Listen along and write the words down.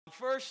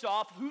First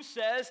off, who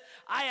says,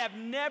 I have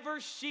never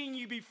seen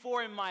you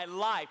before in my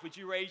life? Would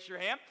you raise your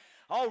hand?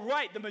 All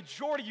right, the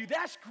majority of you,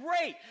 that's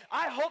great.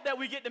 I hope that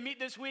we get to meet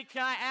this week.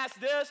 Can I ask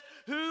this?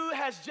 Who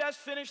has just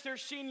finished their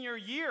senior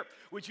year?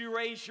 Would you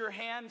raise your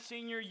hand?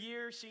 Senior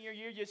year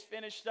just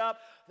finished up.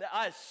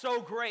 That is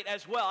so great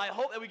as well. I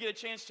hope that we get a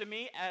chance to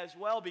meet as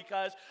well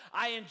because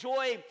I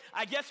enjoy,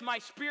 I guess my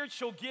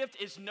spiritual gift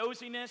is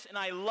nosiness, and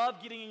I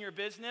love getting in your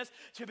business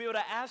to be able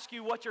to ask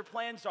you what your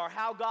plans are,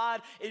 how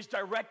God is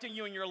directing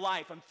you in your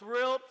life. I'm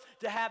thrilled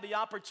to have the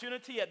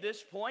opportunity at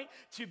this point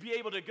to be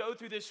able to go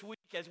through this week.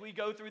 As we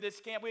go through this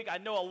camp week, I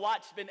know a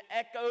lot's been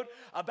echoed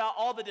about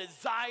all the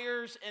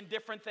desires and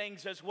different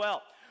things as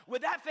well.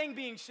 With that thing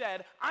being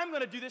said, I'm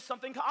going to do this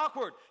something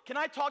awkward. Can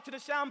I talk to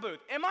the sound booth?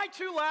 Am I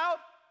too loud?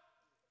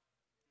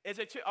 Is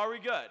it too, are we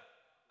good?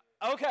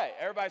 Okay,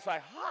 everybody's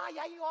like,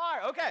 yeah, you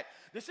are. Okay,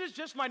 this is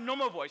just my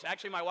normal voice.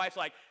 Actually, my wife's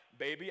like,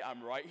 baby,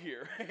 I'm right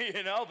here,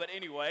 but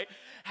anyway.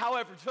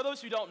 However, for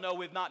those who don't know,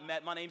 we've not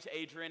met, my name's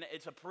Adrian.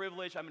 It's a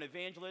privilege. I'm an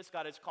evangelist.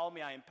 God has called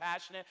me. I am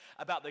passionate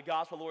about the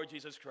gospel of the Lord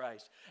Jesus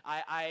Christ.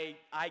 I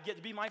get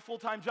to be my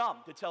full-time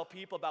job to tell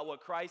people about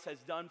what Christ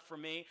has done for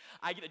me.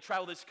 I get to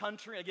travel this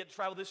country. I get to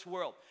travel this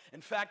world.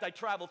 In fact, I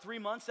travel 3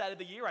 months out of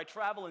the year. I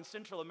travel in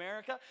Central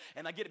America,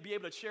 and I get to be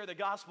able to share the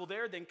gospel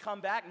there, then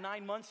come back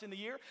 9 months in the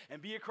year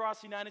and be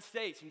across the United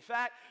States. In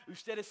fact,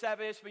 ustedes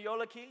saben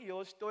español aquí.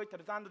 Yo estoy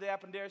tratando de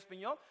aprender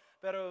español.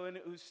 Pero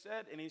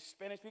usted, any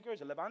Spanish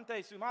speakers,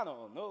 levante su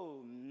mano.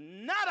 No,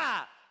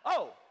 nada.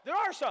 Oh, there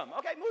are some.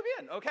 Okay, muy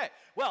bien. Okay.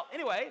 Well,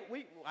 anyway,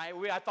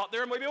 I thought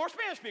there were maybe more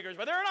Spanish speakers,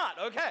 but there are not.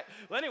 Okay.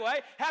 Well,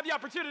 anyway, have the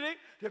opportunity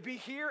to be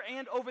here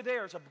and over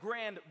there. It's a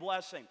grand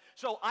blessing.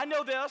 So I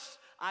know this.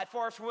 As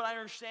far as from what I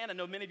understand, I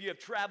know many of you have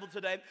traveled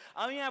today.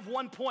 I only have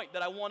one point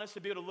that I want us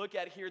to be able to look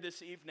at here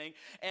this evening,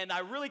 and I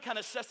really kind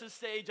of set the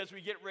stage as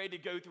we get ready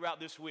to go throughout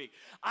this week.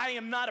 I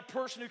am not a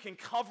person who can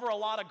cover a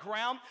lot of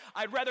ground.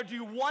 I'd rather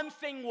do one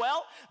thing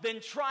well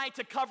than try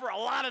to cover a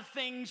lot of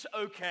things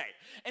okay.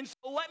 And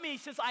so let me,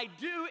 since I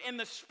do in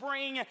the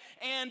spring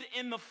and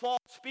in the fall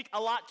speak a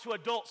lot to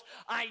adults,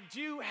 I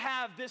do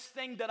have this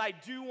thing that I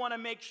do want to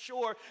make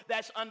sure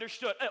that's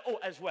understood. Oh,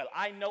 as well,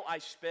 I know I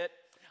spit.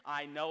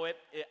 I know it.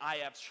 I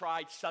have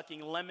tried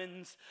sucking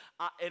lemons.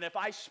 And if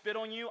I spit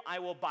on you, I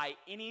will buy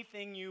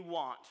anything you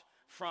want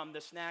from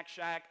the Snack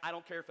Shack. I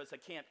don't care if it's a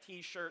camp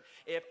t-shirt.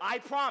 I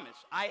promise,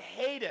 I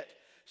hate it.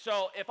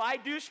 So if I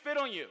do spit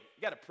on you,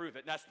 you got to prove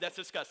it. That's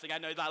disgusting. I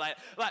know it's not like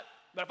that.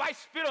 But if I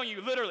spit on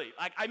you, literally,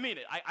 I mean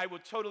it. I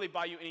would totally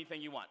buy you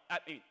anything you want. I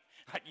mean,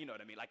 you know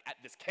what I mean, like at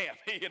this camp.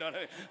 You know what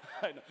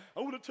I mean? I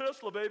want a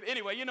Tesla, baby.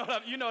 Anyway, you know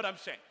what I'm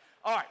saying.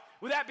 All right,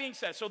 with that being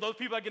said, so those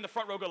people like in the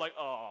front row go like,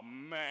 oh,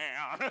 man,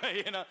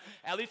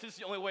 at least it's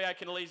the only way I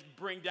can at least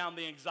bring down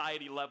the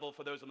anxiety level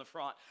for those in the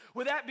front.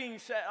 With that being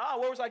said,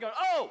 where was I going?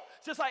 Oh,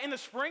 since in the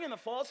spring and the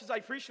fall, since I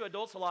preach to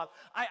adults a lot,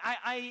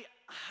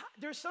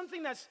 there's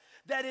something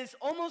that is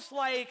almost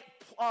like,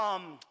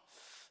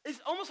 it's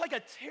almost like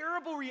a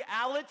terrible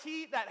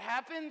reality that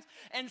happens,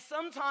 and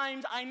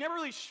sometimes I never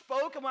really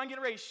spoke and when I'm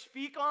getting ready to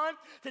speak on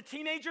to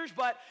teenagers,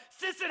 but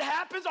since it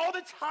happens all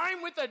the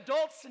time with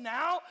adults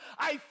now,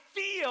 I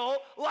feel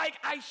like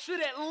I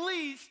should at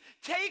least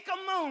take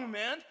a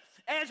moment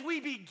as we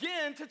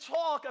begin to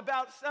talk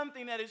about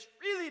something that is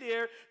really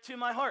dear to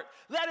my heart.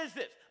 That is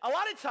this. A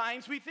lot of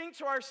times we think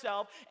to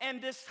ourselves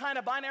in this kind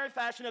of binary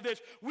fashion of this,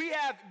 we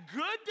have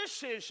good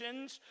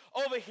decisions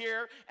over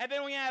here, and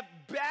then we have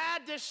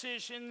bad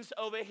decisions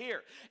over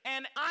here.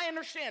 And I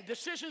understand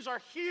decisions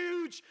are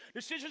huge.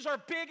 Decisions are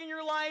big in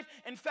your life.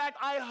 In fact,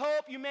 I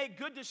hope you make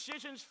good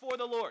decisions for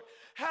the Lord.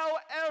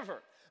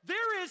 However,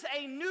 there is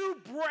a new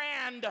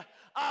brand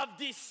of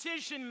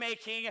decision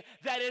making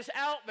that is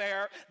out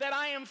there that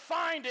I am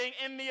finding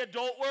in the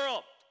adult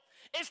world.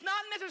 It's not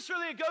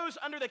necessarily it goes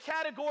under the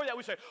category that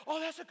we say, oh,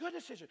 that's a good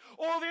decision,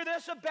 or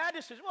that's a bad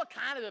decision. Well,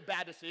 kind of a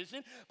bad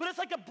decision, but it's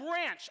like a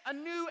branch, a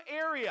new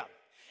area.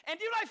 And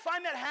do you know I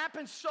find that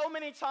happens so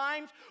many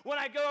times when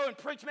I go and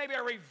preach maybe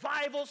a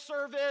revival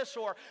service,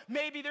 or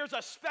maybe there's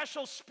a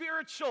special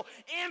spiritual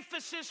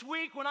emphasis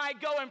week when I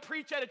go and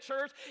preach at a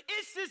church.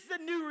 It's just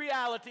the new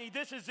reality.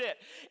 This is it.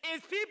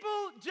 Is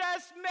people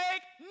just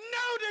make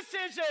no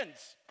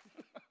decisions.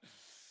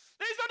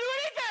 They just don't do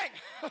anything.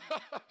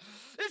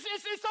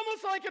 It's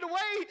almost like in a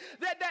way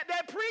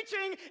that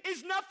preaching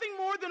is nothing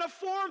more than a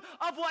form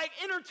of like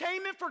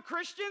entertainment for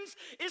Christians.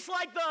 It's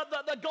like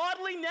the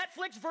godly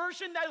Netflix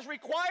version that is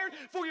required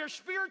for your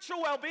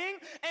spiritual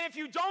well-being. And if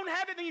you don't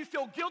have it, then you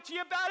feel guilty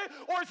about it.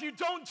 Or if you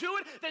don't do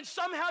it, then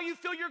somehow you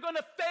feel you're going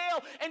to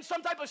fail in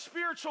some type of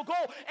spiritual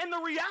goal. And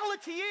the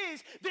reality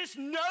is this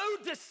no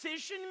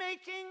decision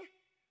making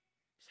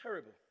is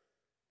horrible.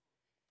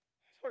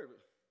 It's horrible.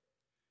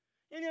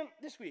 And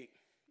this week,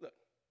 look.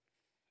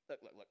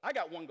 I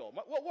got one goal.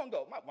 One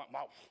goal.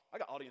 I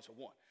got audience of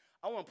one.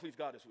 I want to please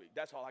God this week.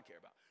 That's all I care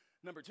about.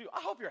 Number two,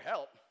 I hope your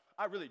help.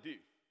 I really do.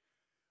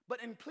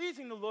 But in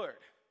pleasing the Lord,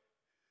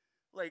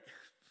 like,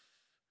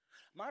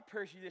 my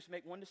prayer is you just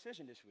make one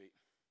decision this week.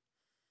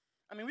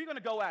 I mean, we're going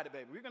to go at it,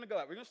 baby. We're going to go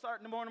at it. We're going to start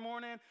in the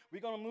morning. We're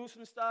going to move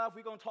some stuff.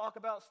 We're going to talk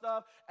about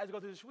stuff as we go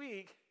through this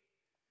week.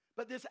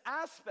 But this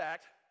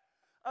aspect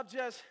of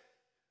just,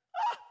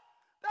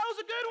 that was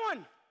a good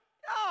one.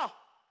 Oh,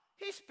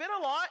 he spit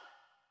a lot.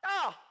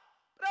 Oh,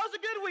 but that was a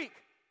good week.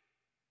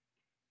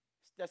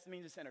 That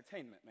means it's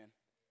entertainment, man.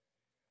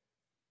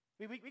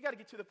 We got to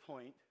get to the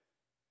point.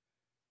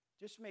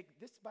 Just make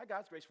this, by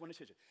God's grace, one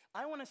decision.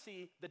 I want to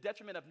see the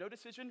detriment of no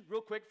decision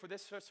real quick for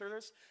this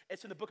service.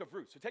 It's in the book of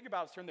Ruth. So take your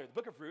Bibles, turn there. The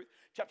book of Ruth,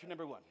 chapter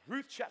number 1.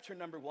 Ruth, chapter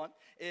number 1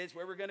 is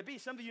where we're going to be.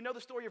 Some of you know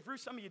the story of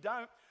Ruth, some of you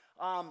don't.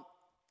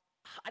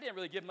 I didn't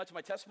really give much of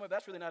my testimony, but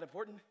that's really not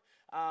important.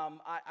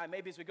 I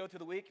maybe as we go through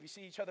the week, if you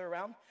see each other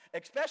around,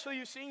 especially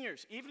you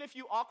seniors, even if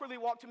you awkwardly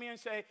walk to me and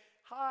say,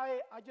 hi,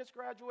 I just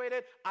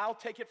graduated, I'll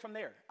take it from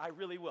there. I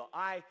really will.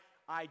 I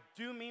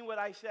do mean what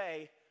I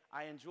say.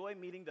 I enjoy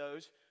meeting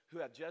those who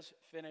have just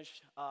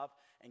finished up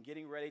and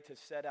getting ready to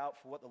set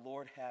out for what the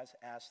Lord has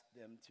asked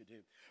them to do.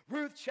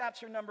 Ruth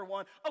chapter number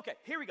 1. Okay,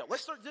 here we go.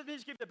 Let's start, let me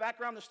just give the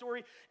background, the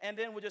story, and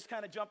then we'll just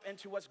kind of jump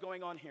into what's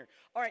going on here.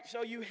 All right,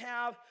 so you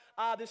have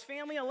this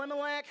family,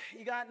 Elimelech,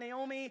 you got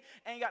Naomi,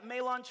 and you got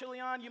Mahlon,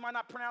 Chilion. You might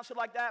not pronounce it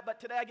like that, but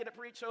today I get to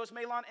preach, so it's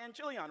Mahlon and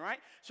Chilion, right?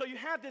 So you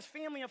have this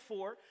family of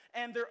 4,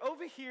 and they're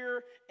over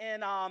here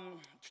in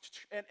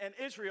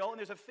Israel, and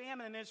there's a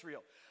famine in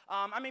Israel.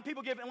 I mean,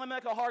 people give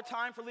Elimelech a hard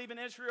time for leaving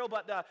Israel,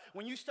 but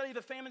when you study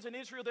the famines in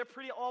Israel, they're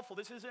pretty awful.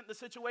 This isn't the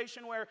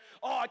situation where,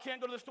 oh, I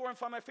can't go to the store and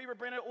find my favorite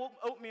brand of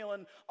oatmeal,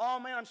 and oh,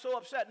 man, I'm so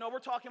upset. No, we're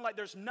talking like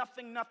there's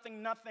nothing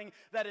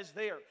that is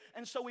there.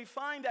 And so we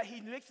find that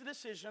he makes the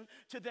decision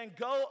to then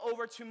go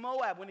over to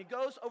Moab. When he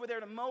goes over there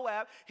to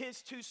Moab,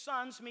 his 2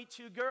 sons meet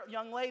 2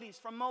 young ladies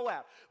from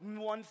Moab.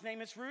 One's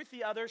name is Ruth,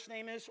 the other's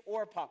name is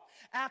Orpah.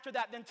 After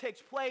that then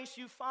takes place,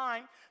 you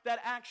find that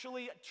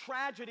actually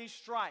tragedy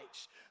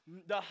strikes.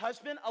 The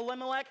husband,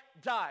 Elimelech,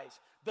 dies.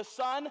 The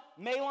son,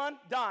 Mahlon,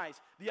 dies.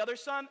 The other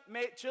son,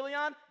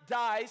 Chilion,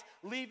 dies,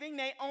 leaving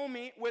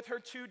Naomi with her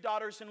 2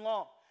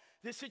 daughters-in-law.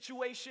 This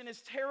situation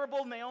is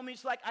terrible.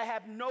 Naomi's like, I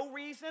have no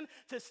reason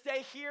to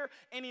stay here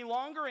any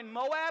longer in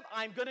Moab.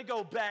 I'm going to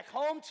go back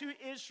home to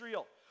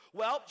Israel.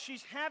 Well,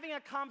 she's having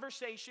a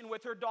conversation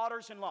with her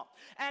daughters-in-law.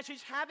 As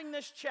she's having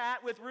this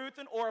chat with Ruth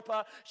and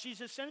Orpah, she's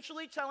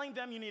essentially telling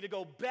them, you need to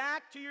go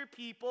back to your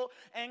people,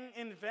 and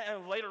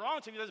later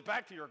on, she says,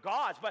 back to your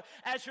gods. But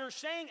as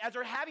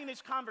they're having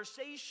this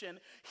conversation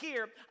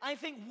here, I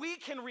think we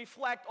can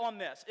reflect on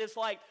this. It's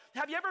like,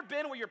 have you ever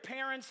been where your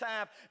parents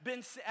have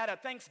been at a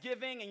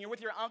Thanksgiving, and you're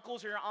with your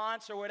uncles or your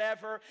aunts or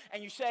whatever,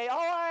 and you say, all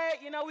right,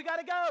 we got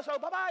to go, so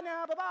bye-bye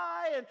now,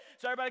 bye-bye. And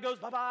so everybody goes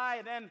bye-bye,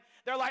 and then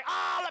they're like,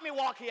 let me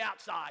walk you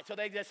outside. So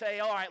they just say,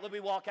 all right, let me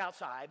walk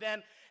outside.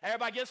 Then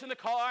everybody gets in the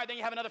car. Then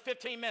you have another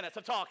 15 minutes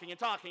of talking and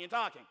talking and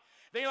talking.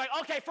 Then you're like,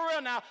 okay, for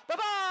real now.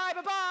 Bye-bye,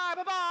 bye-bye,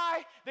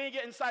 bye-bye. Then you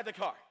get inside the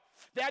car.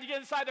 Then you get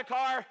inside the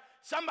car.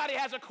 Somebody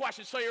has a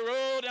question, so you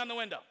roll down the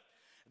window.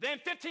 Then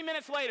 15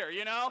 minutes later,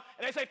 and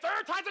they say,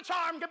 3rd time's a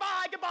charm,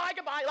 goodbye, goodbye,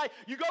 goodbye. Like,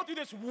 you go through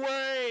this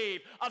wave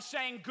of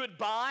saying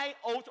goodbye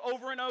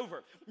over and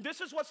over.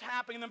 This is what's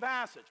happening in the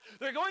passage.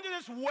 They're going through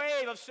this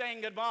wave of saying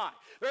goodbye.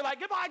 They're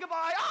like, goodbye,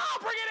 goodbye. Oh,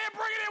 bring it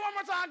in one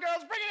more time,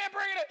 girls. Bring it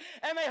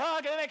in. And they hug,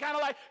 and then they kind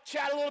of like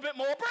chat a little bit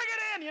more. Bring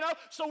it in,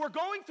 So we're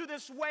going through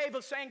this wave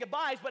of saying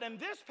goodbyes, but in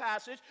this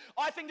passage,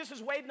 I think this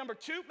is wave number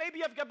 2,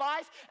 maybe of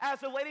goodbyes, as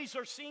the ladies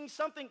are seeing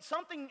something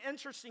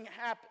interesting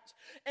happens.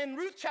 In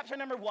Ruth chapter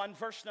number 1,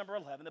 verse number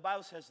 11, the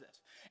Bible says this.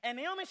 And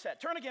Naomi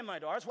said, turn again, my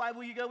daughters, why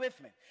will you go with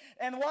me?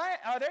 And why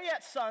are there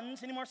yet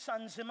any more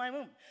sons in my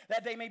womb,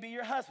 that they may be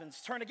your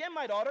husbands? Turn again,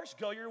 my daughters,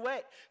 go your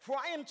way. For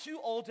I am too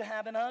old to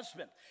have an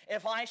husband.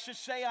 If I should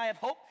say I have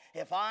hope,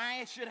 if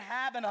I should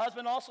have an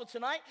husband also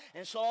tonight,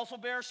 and shall also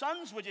bear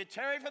sons, would you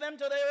tarry for them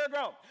till they are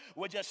grown?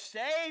 Would you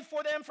stay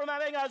for them from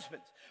having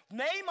husbands?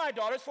 Nay, my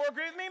daughters, for it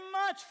grieveth me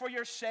much for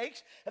your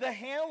sakes, that the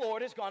hand of the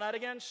Lord has gone out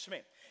against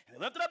me. And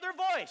they lifted up their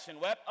voice and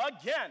wept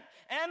again.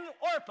 And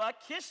Orpah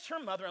kissed her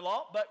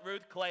mother-in-law, but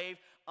Ruth clave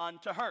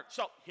unto her.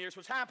 So here's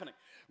what's happening.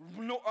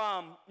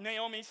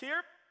 Naomi's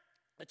here.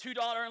 The 2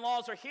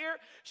 daughter-in-laws are here.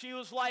 She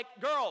was like,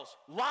 girls,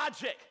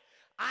 logic.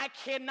 I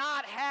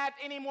cannot have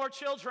any more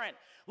children.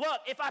 Look,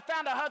 if I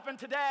found a husband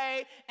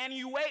today and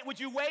would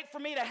you wait for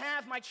me to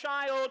have my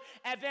child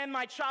and then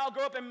my child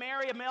grow up and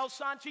marry a male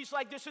son? She's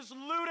like, this is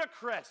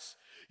ludicrous.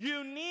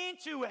 You need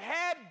to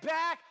head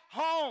back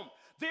home.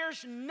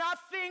 There's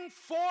nothing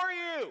for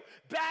you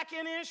back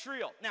in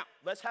Israel. Now,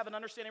 let's have an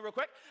understanding real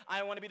quick.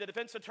 I want to be the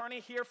defense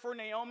attorney here for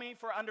Naomi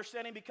for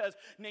understanding, because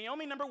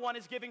Naomi, number 1,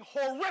 is giving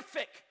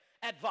horrific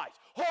advice.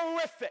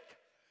 Horrific.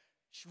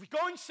 She's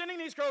sending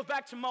these girls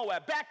back to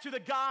Moab, back to the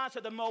gods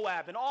of the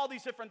Moab and all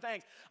these different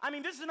things. I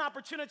mean, this is an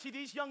opportunity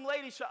these young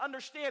ladies to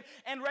understand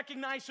and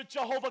recognize the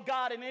Jehovah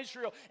God in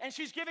Israel. And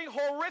she's giving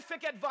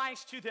horrific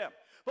advice to them.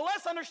 But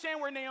let's understand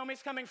where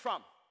Naomi's coming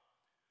from.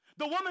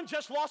 The woman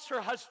just lost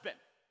her husband.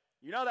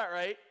 You know that,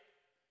 right?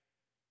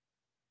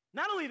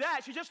 Not only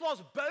that, she just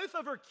lost both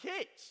of her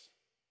kids.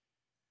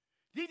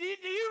 Do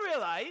you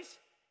realize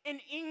in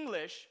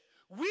English,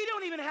 we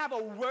don't even have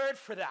a word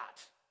for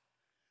that?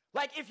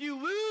 Like, if you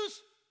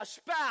lose a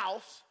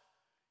spouse,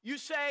 you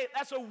say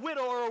that's a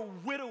widow or a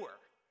widower.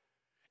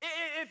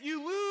 If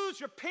you lose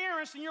your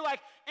parents, then you're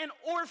like an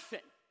orphan.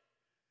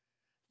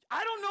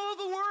 I don't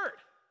know the word.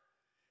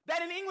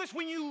 That in English,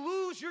 when you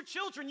lose your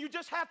children, you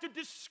just have to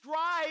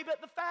describe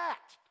the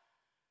fact.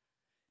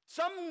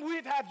 Some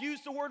have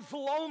used the word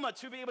veloma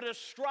to be able to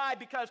describe,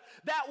 because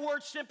that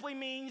word simply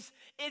means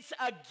it's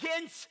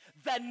against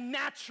the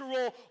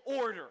natural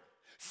order.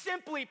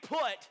 Simply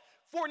put,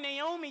 for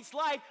Naomi's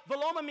life,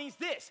 veloma means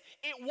this: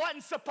 it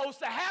wasn't supposed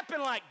to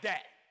happen like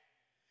that.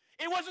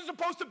 It wasn't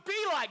supposed to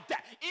be like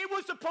that. It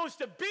was supposed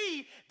to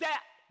be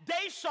that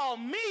they saw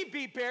me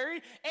be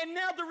buried, and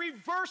now the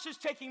reverse is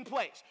taking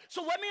place.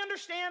 So let me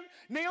understand,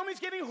 Naomi's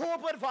giving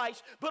horrible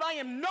advice, but I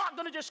am not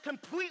going to just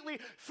completely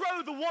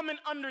throw the woman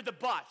under the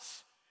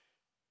bus.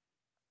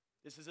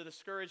 This is a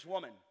discouraged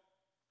woman,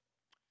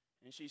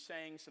 and she's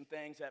saying some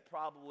things that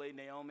probably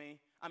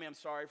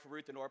for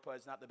Ruth and Orpah,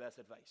 is not the best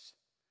advice.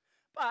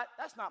 But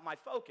that's not my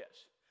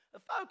focus.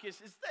 The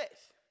focus is this.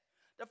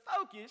 The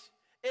focus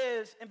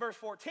is in verse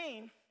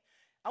 14.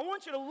 I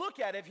want you to look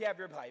at it if you have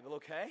your Bible,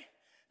 okay?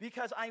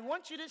 Because I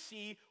want you to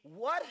see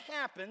what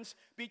happens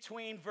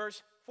between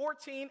verse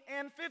 14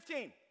 and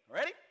 15.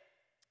 Ready?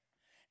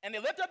 And they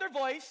lifted up their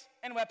voice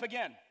and wept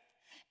again.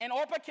 And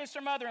Orpah kissed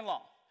her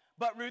mother-in-law,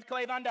 but Ruth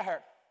clave unto her.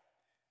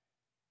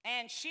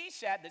 And she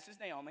said, this is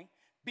Naomi,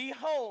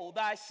 behold,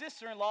 thy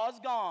sister-in-law is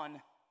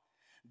gone,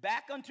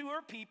 back unto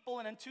her people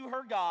and unto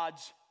her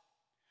gods.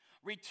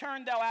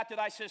 Return thou after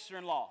thy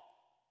sister-in-law.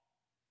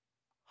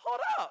 Hold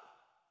up.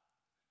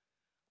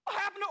 What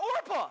happened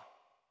to Orpah?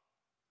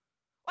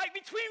 Like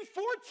between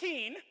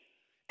 14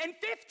 and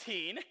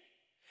 15,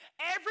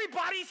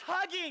 everybody's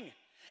hugging.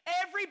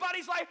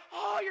 Everybody's like,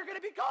 oh, you're going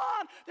to be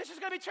gone. This is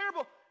going to be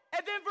terrible.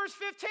 And then verse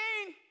 15,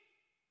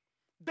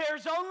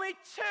 there's only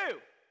two,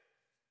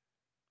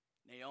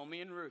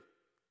 Naomi and Ruth.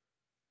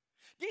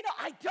 Do you know,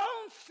 I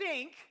don't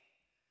think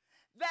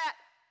that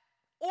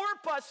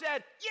Orpah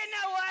said, you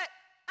know what?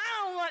 I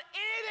don't want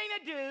anything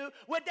to do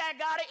with that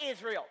God of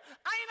Israel.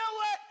 You know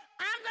what?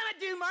 I'm going to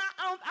do my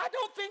own. I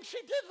don't think she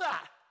did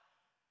that.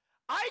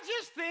 I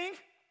just think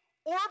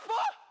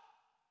Orpah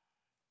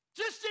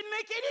just didn't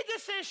make any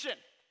decision.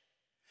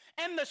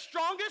 And the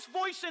strongest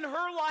voice in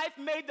her life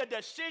made the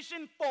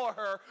decision for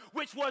her,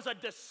 which was a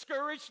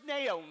discouraged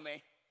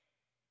Naomi.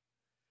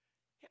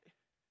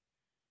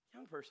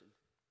 Young person,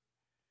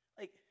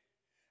 like,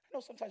 I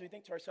know sometimes we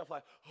think to ourselves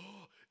like,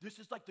 oh, this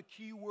is like the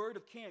key word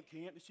of can't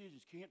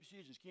decisions.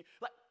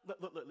 Like,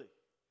 look.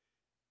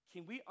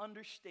 Can we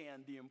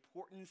understand the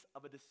importance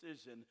of a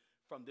decision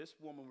from this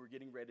woman we're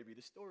getting ready to read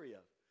the story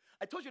of?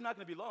 I told you I'm not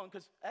going to be long,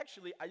 because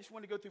actually I just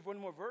want to go through one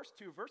more verse,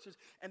 2 verses,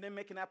 and then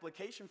make an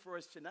application for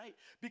us tonight.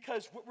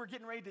 Because what we're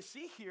getting ready to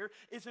see here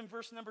is in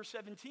verse number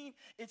 17.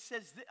 It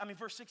says,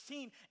 verse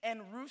 16,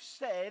 and Ruth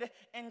said,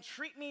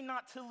 entreat me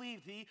not to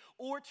leave thee,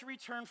 or to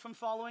return from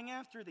following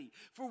after thee.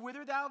 For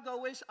whither thou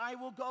goest, I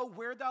will go.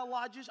 Where thou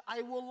lodgest,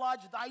 I will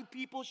lodge. Thy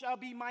people shall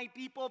be my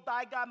people,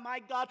 thy God,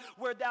 my God.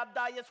 Where thou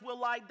diest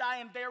will I die,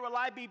 and there will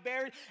I be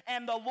buried.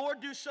 And the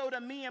Lord do so to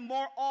me, and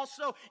more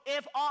also,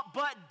 if aught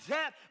but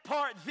death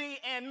part thee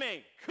and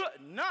me.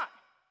 Could not.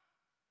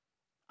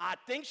 I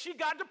think she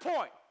got the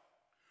point.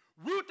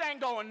 Ruth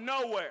ain't going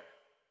nowhere.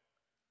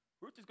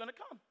 Ruth is going to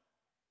come.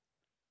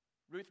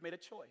 Ruth made a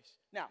choice.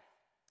 Now,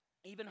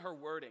 even her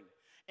wording,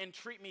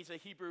 entreat me is a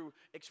Hebrew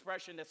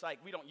expression that's like,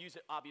 we don't use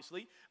it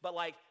obviously, but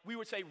like we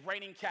would say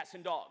raining cats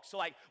and dogs. So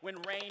like when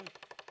rain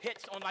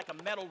hits on like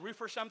a metal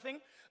roof or something,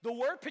 the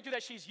word picture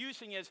that she's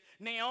using is,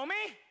 Naomi,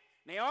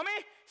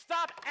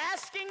 stop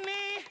asking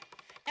me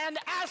and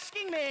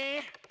asking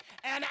me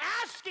and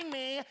asking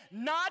me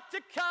not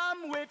to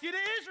come with you to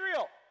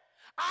Israel.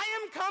 I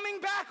am coming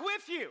back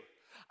with you.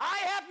 I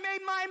have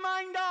made my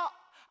mind up.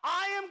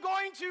 I am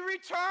going to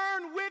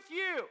return with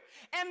you.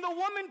 And the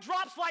woman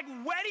drops like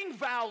wedding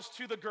vows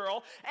to the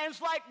girl, and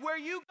it's like, where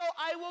you go,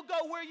 I will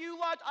go. Where you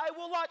lodge, I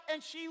will lodge.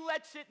 And she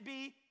lets it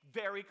be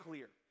very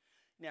clear.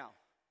 Now,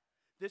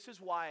 this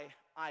is why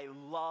I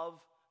love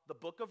the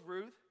book of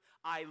Ruth.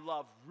 I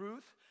love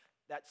Ruth.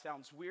 That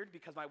sounds weird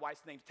because my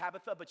wife's name's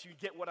Tabitha, but you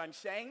get what I'm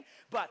saying.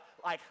 But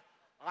like,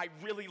 I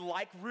really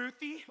like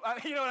Ruthie.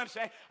 You know what I'm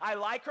saying? I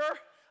like her.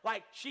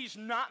 Like, she's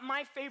not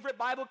my favorite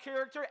Bible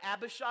character.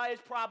 Abishai is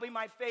probably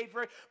my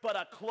favorite, but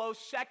a close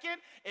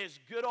second is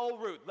good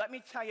old Ruth. Let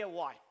me tell you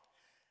why.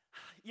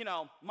 You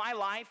know, my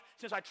life,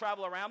 since I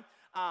travel around,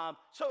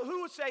 so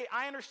who would say,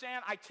 I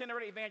understand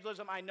itinerant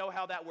evangelism, I know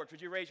how that works?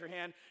 Would you raise your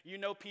hand? You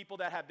know people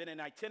that have been in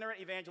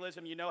itinerant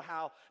evangelism, you know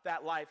how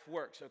that life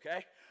works,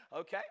 okay?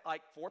 Okay,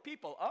 like 4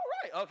 people. All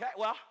right, okay,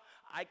 well,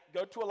 I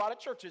go to a lot of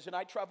churches, and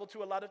I travel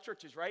to a lot of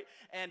churches, right?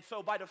 And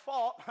so by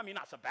default, I mean,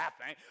 that's a bad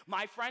thing.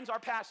 My friends are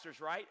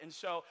pastors, right? And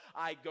so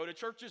I go to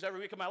churches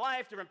every week of my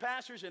life, different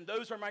pastors, and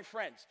those are my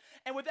friends.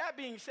 And with that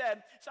being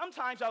said,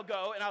 sometimes I'll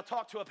go and I'll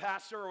talk to a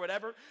pastor or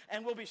whatever,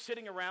 and we'll be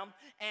sitting around,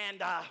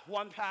 and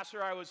one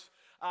pastor I was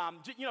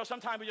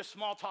sometimes we just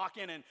small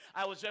talking, and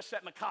I was just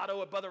at Mikado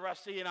with Brother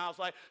Rusty, and I was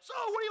like, so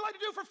what do you like to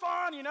do for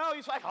fun?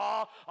 He's like,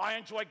 oh, I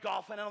enjoy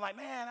golfing. And I'm like,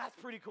 man, that's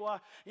pretty cool.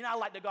 I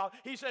like to golf.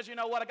 He says, you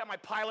know what, I got my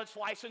pilot's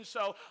license,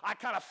 so I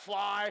kind of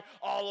fly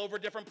all over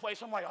different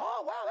places. I'm like,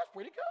 oh, wow, that's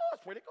pretty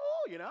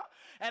cool,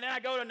 And then I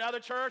go to another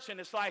church, and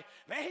it's like,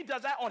 man, he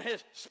does that on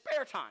his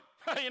spare time.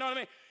 You know what I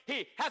mean?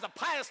 He has a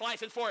pilot's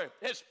license for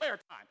his spare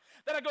time.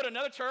 Then I go to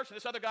another church, and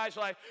this other guy's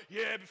like,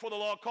 yeah, before the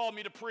Lord called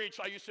me to preach,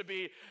 I used to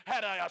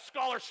had a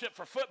scholarship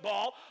for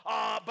football,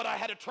 but I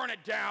had to turn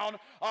it down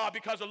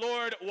because the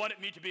Lord wanted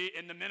me to be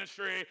in the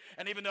ministry.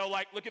 And even though,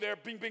 look at there,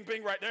 bing, bing,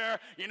 bing right there,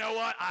 you know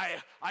what?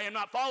 I am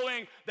not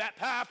following that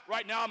path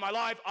right now in my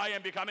life. I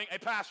am becoming a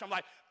pastor. I'm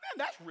like, man,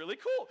 that's really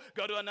cool.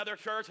 Go to another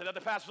church, another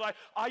pastor's like,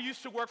 I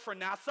used to work for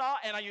NASA,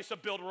 and I used to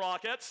build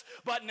rockets,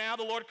 but now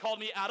the Lord called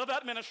me out of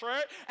that ministry,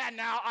 and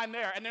now I'm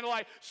there. And they're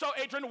like, so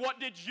Adrian, what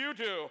did you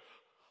do?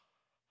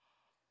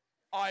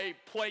 I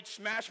played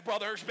Smash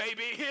Brothers,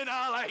 baby, and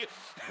I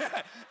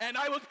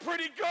was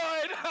pretty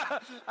good.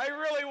 I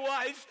really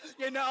was,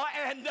 and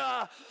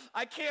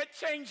I can't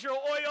change your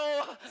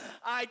oil.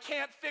 I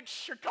can't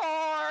fix your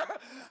car.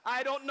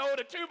 I don't know what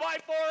a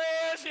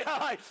 2x4 is.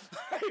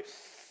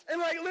 And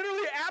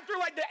literally after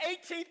the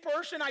 18th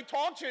person I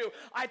talked to,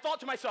 I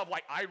thought to myself,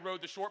 I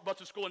rode the short bus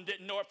to school and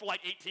didn't know it for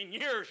 18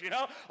 years,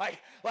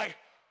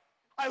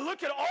 I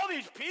look at all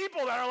these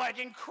people that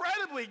are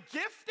incredibly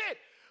gifted.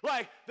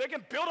 They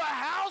can build a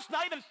house,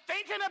 not even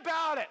thinking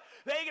about it.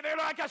 They're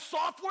like a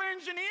software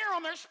engineer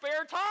on their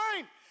spare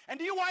time. And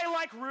do you know why I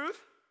like Ruth?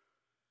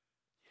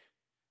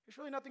 There's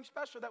really nothing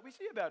special that we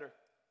see about her.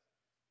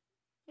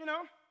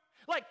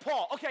 Like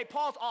Paul. Okay,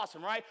 Paul's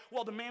awesome, right?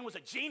 Well, the man was a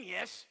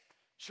genius.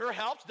 Sure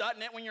helps,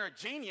 doesn't it, when you're a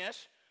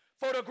genius?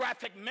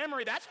 Photographic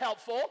memory, that's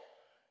helpful.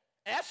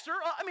 Esther,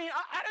 I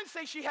didn't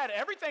say she had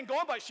everything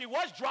going, but she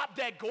was drop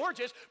dead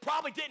gorgeous.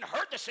 Probably didn't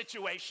hurt the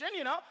situation,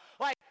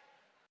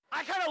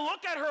 I kind of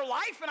look at her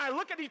life, and I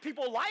look at these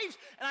people's lives,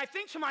 and I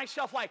think to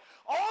myself,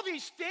 all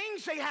these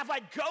things they have,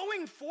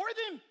 going for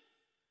them.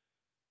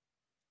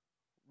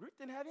 Ruth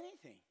didn't have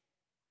anything.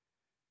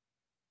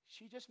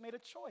 She just made a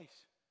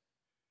choice.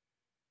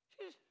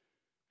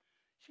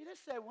 She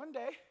just said one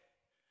day,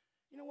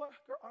 you know what,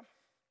 girl,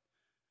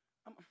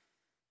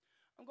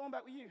 I'm going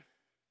back with you.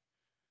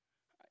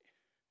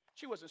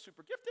 She wasn't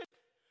super gifted.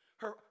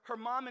 Her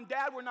mom and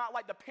dad were not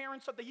the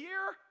parents of the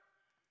year.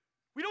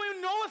 We don't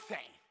even know a thing.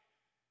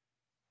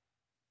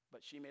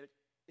 But she made it.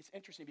 It's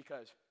interesting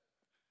because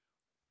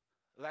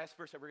the last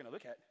verse that we're going to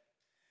look at,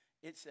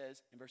 it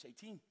says in verse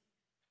 18,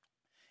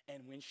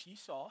 and when she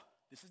saw,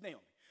 this is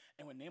Naomi,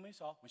 and when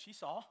she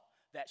saw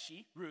that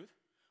she, Ruth,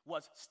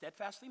 was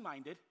steadfastly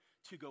minded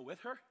to go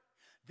with her,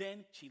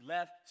 then she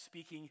left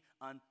speaking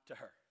unto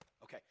her.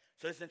 Okay,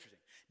 so this is interesting.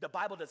 The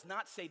Bible does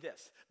not say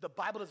this. The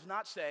Bible does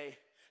not say,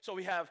 so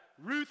we have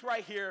Ruth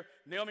right here,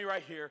 Naomi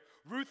right here.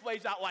 Ruth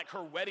lays out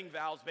her wedding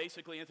vows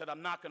basically and said,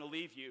 I'm not going to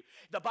leave you.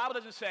 The Bible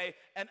doesn't say,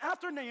 and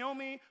after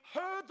Naomi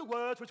heard the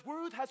words which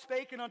Ruth had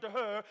spoken unto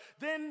her,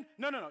 then,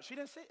 no. It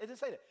didn't say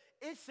that.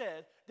 It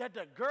said that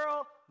the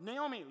girl,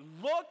 Naomi,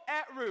 looked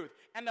at Ruth,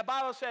 and the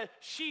Bible said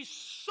she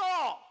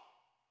saw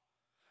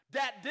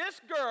that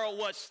this girl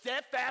was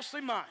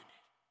steadfastly minded.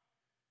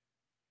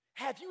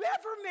 Have you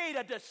ever made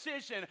a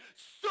decision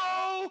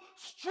so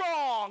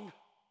strong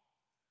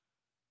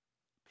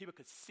people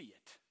could see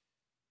it?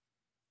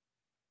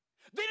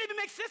 They didn't even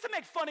make sense to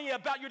make funny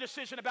about your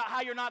decision about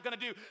how you're not going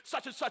to do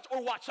such and such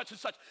or watch such and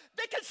such.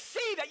 They can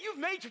see that you've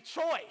made your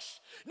choice.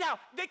 Now,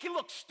 they can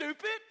look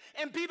stupid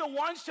and be the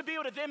ones to be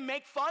able to then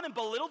make fun and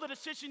belittle the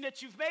decision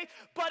that you've made,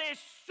 but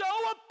it's so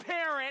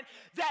apparent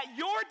that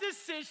your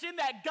decision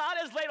that God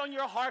has laid on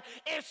your heart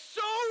is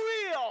so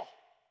real.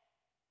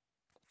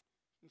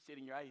 You can see it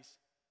in your eyes.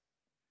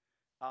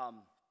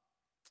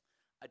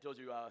 I told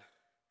you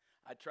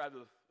I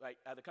travel out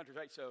of the country,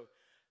 right? So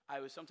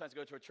I would sometimes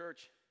go to a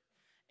church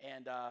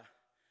and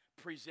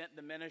present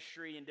the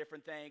ministry and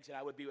different things, and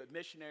I would be with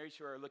missionaries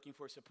who are looking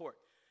for support.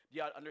 Do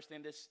y'all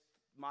understand this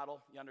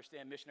model? You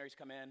understand missionaries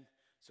come in,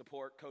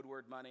 support, code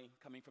word money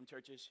coming from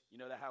churches. You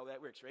know how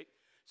that works, right?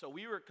 So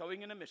we were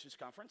going in a missions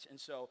conference, and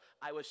so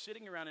I was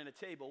sitting around in a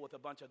table with a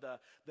bunch of the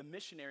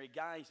missionary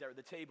guys that were at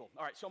the table.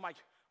 All right, so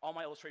all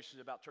my illustrations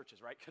are about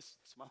churches, right? Because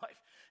it's my life.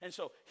 And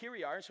so here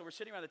we are, and so we're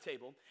sitting around the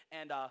table,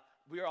 and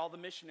we are all the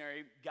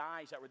missionary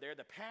guys that were there.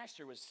 The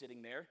pastor was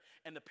sitting there,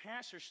 and the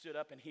pastor stood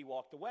up, and he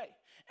walked away.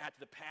 After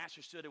the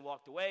pastor stood and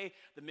walked away,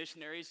 the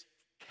missionaries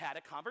had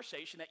a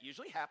conversation that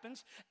usually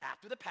happens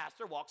after the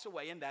pastor walks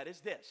away, and that is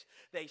this.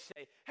 They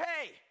say,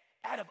 hey,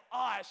 out of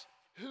us,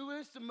 who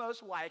is the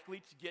most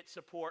likely to get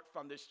support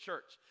from this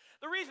church?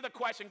 The reason the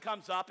question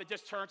comes up, it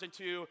just turns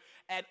into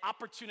an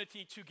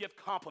opportunity to give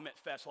compliment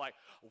fest.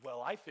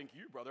 Well, I think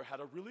you, brother,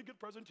 had a really good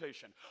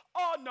presentation.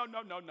 Oh,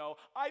 no.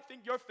 I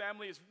think your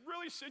family is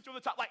really central to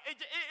the top.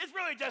 It's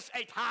really just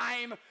a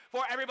time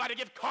for everybody to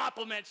give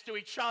compliments to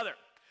each other.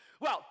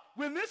 Well,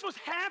 when this was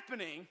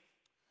happening,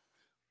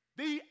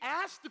 they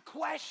asked the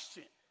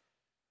question,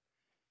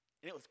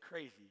 and it was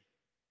crazy.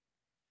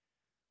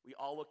 We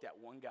all looked at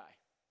one guy.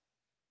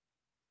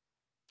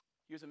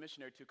 He was a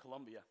missionary to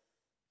Colombia.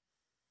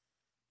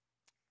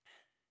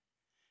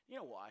 You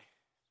know why?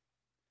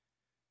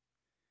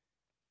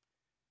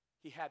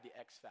 He had the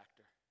X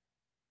factor.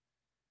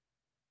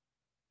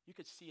 You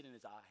could see it in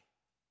his eye.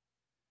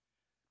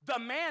 The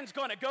man's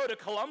going to go to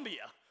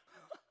Colombia.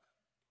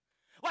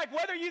 Like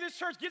whether this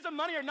church gives him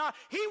money or not,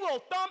 he will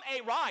thumb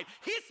a ride.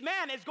 His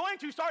man is going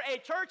to start a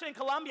church in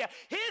Colombia.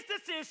 His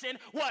decision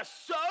was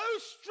so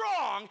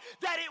strong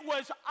that it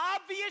was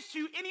obvious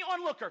to any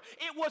onlooker.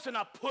 It wasn't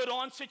a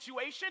put-on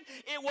situation.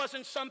 It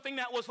wasn't something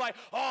that was like,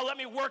 oh, let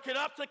me work it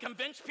up to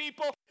convince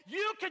people.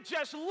 You could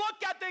just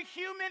look at the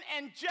human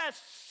and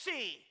just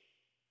see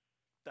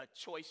the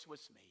choice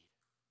was made.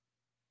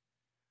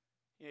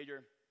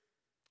 Teenager,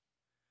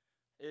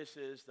 this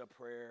is the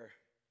prayer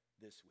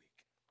this week.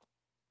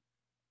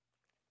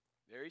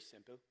 Very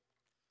simple.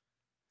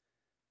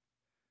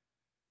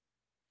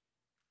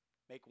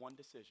 Make one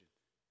decision.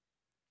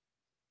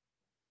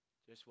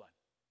 Just one.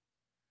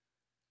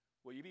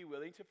 Will you be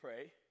willing to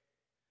pray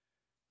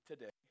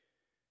today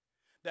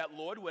that,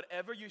 Lord,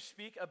 whatever you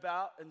speak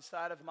about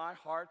inside of my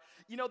heart,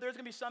 there's going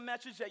to be some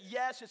message that,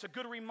 yes, it's a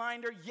good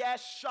reminder,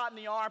 yes, shot in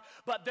the arm,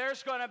 but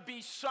there's going to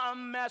be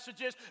some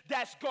messages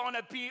that's going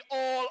to be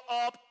all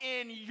up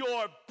in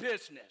your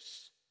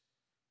business.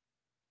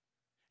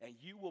 And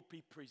you will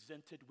be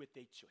presented with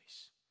a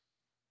choice.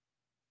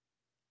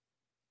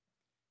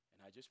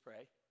 And I just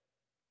pray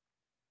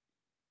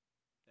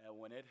that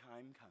when a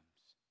time comes,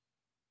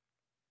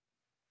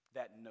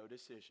 that no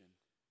decision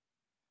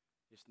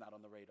is not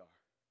on the radar.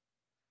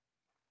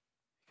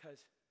 Because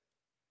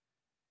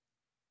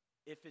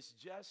if it's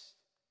just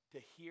to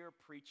hear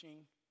preaching,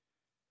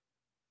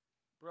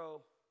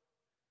 bro,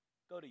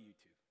 go to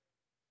YouTube.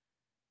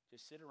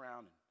 Just sit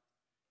around. And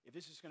if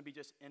this is going to be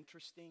just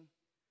interesting,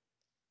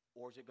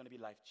 or is it going to be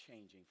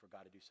life-changing for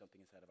God to do something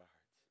inside of our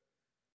heart?